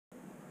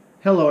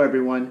Hello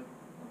everyone,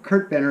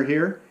 Kurt Benner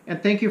here,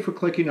 and thank you for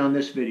clicking on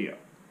this video.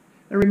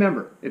 And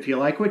remember, if you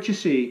like what you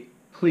see,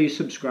 please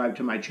subscribe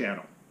to my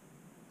channel.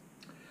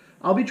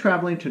 I'll be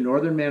traveling to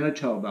northern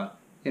Manitoba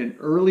in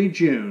early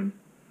June,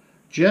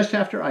 just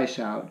after ice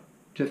out,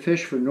 to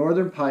fish for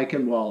northern pike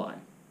and walleye.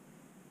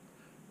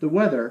 The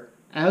weather,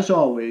 as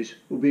always,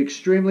 will be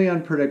extremely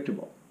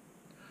unpredictable.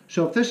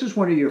 So if this is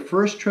one of your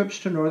first trips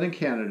to northern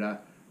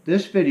Canada,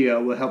 this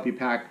video will help you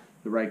pack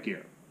the right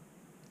gear.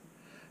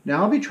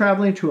 Now I'll be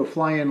traveling to a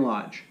fly-in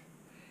lodge.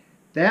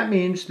 That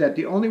means that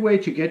the only way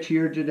to get to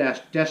your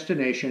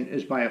destination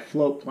is by a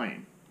float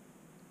plane.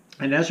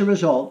 And as a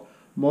result,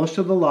 most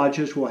of the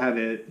lodges will have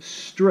a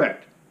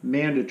strict,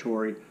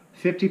 mandatory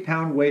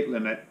 50-pound weight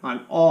limit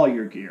on all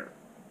your gear.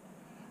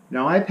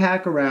 Now I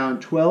pack around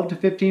 12 to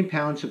 15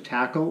 pounds of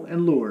tackle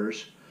and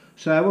lures,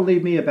 so that will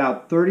leave me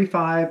about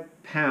 35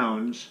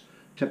 pounds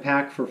to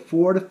pack for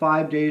 4 to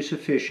 5 days of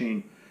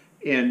fishing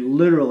in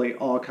literally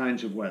all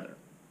kinds of weather.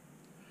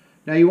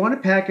 Now you want to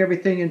pack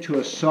everything into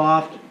a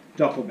soft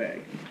duffel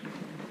bag.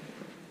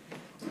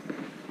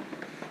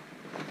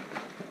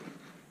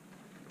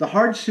 The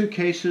hard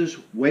suitcases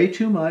weigh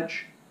too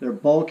much, they're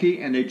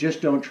bulky, and they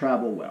just don't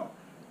travel well.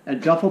 And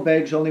duffel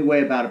bags only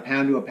weigh about 1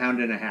 pound to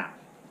 1.5 pounds.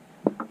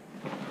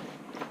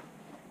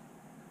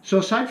 So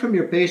aside from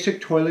your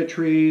basic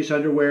toiletries,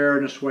 underwear,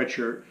 and a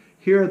sweatshirt,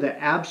 here are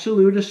the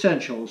absolute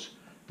essentials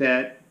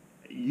that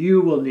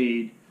you will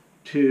need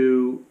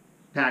to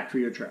pack for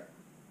your trip.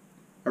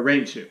 A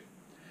rain suit.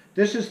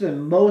 This is the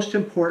most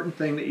important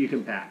thing that you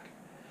can pack.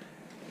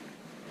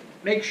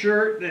 Make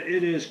sure that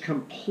it is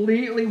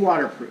completely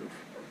waterproof.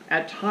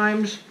 At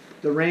times,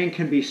 the rain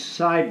can be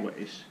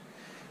sideways,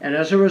 and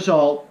as a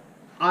result,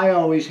 I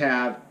always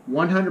have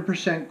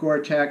 100%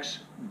 Gore-Tex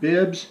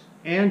bibs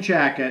and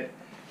jacket,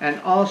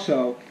 and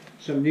also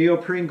some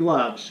neoprene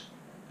gloves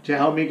to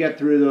help me get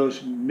through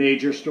those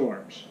major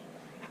storms.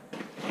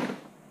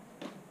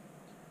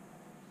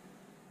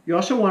 You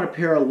also want a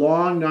pair of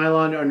long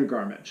nylon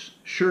undergarments,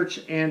 shirts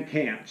and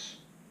pants.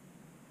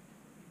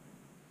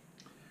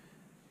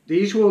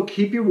 These will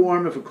keep you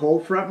warm if a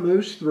cold front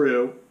moves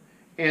through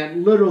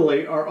and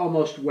literally are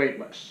almost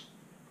weightless.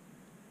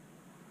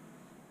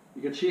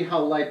 You can see how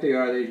light they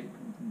are.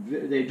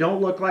 They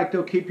don't look like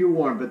they'll keep you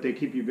warm, but they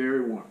keep you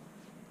very warm.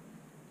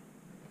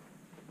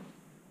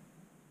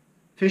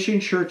 Fishing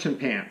shirts and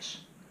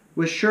pants.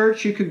 With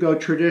shirts, you can go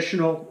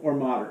traditional or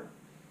modern.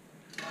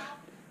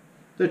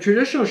 The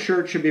traditional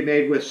shirt should be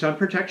made with sun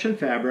protection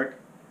fabric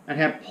and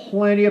have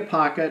plenty of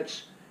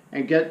pockets,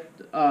 and get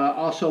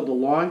also the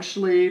long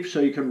sleeves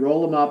so you can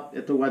roll them up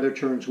if the weather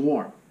turns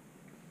warm.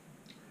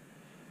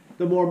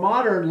 The more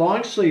modern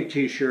long sleeve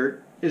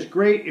t-shirt is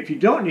great if you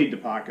don't need the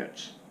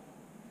pockets.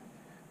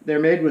 They're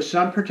made with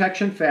sun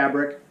protection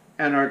fabric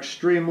and are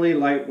extremely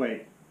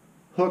lightweight.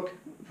 Hook,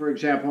 for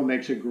example,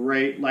 makes a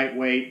great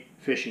lightweight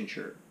fishing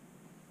shirt.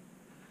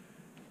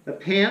 The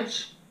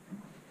pants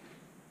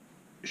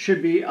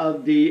should be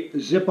of the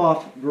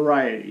zip-off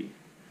variety.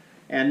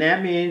 And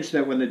that means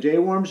that when the day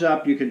warms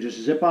up, you can just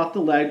zip off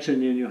the legs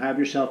and then you'll have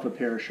yourself a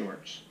pair of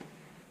shorts.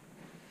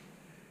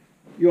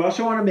 You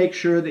also want to make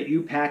sure that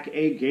you pack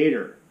a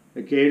gaiter.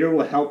 A gaiter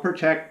will help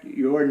protect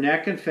your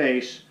neck and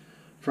face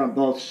from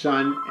both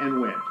sun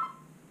and wind.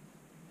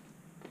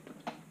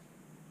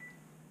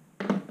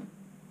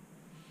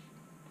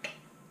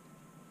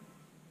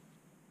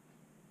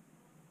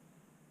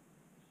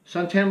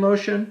 Suntan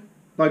lotion,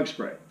 bug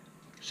spray.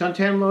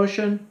 Suntan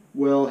lotion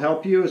will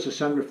help you as the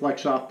sun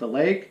reflects off the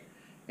lake,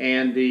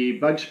 and the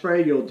bug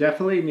spray you'll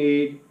definitely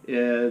need.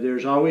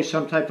 There's always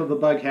some type of a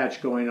bug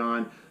hatch going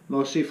on,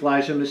 mostly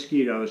flies and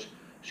mosquitoes,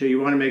 so you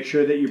want to make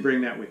sure that you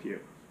bring that with you.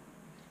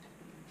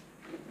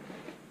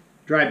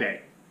 Dry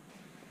bag.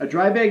 A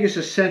dry bag is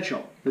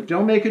essential, but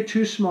don't make it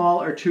too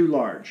small or too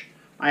large.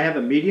 I have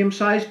a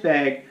medium-sized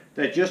bag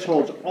that just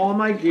holds all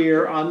my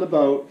gear on the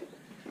boat,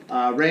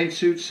 rain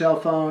suit, cell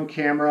phone,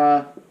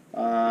 camera,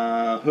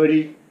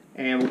 hoodie,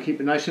 and will keep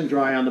it nice and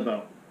dry on the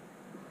boat.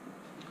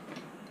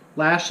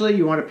 Lastly,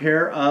 you want a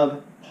pair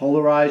of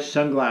polarized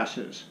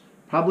sunglasses.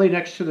 Probably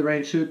next to the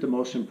rain suit, the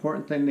most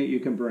important thing that you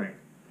can bring.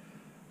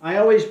 I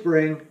always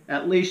bring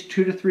at least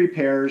 2 to 3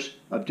 pairs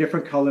of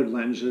different colored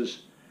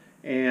lenses,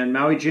 and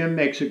Maui Jim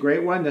makes a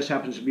great one. This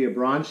happens to be a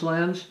bronze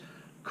lens.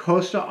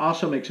 Costa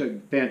also makes a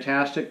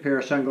fantastic pair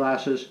of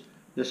sunglasses.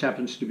 This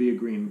happens to be a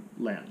green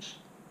lens.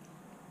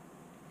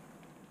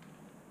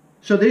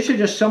 So these are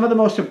just some of the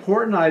most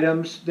important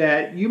items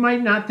that you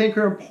might not think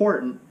are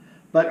important,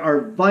 but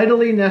are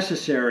vitally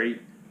necessary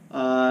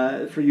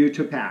for you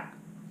to pack.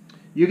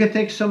 You can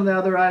think some of the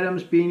other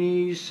items,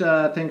 beanies,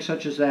 things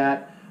such as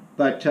that,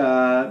 but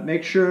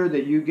make sure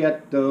that you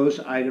get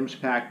those items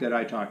packed that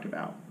I talked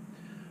about.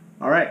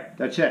 All right,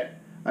 that's it.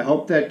 I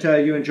hope that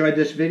you enjoyed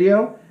this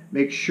video.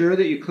 Make sure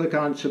that you click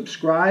on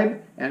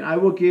subscribe, and I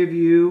will give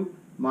you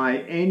my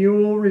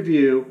annual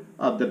review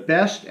of the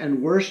best and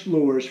worst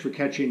lures for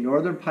catching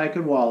northern pike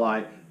and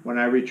walleye when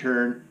I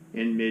return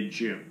in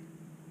mid-June.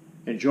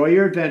 Enjoy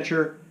your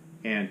adventure,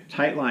 and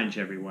tight lines,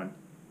 everyone.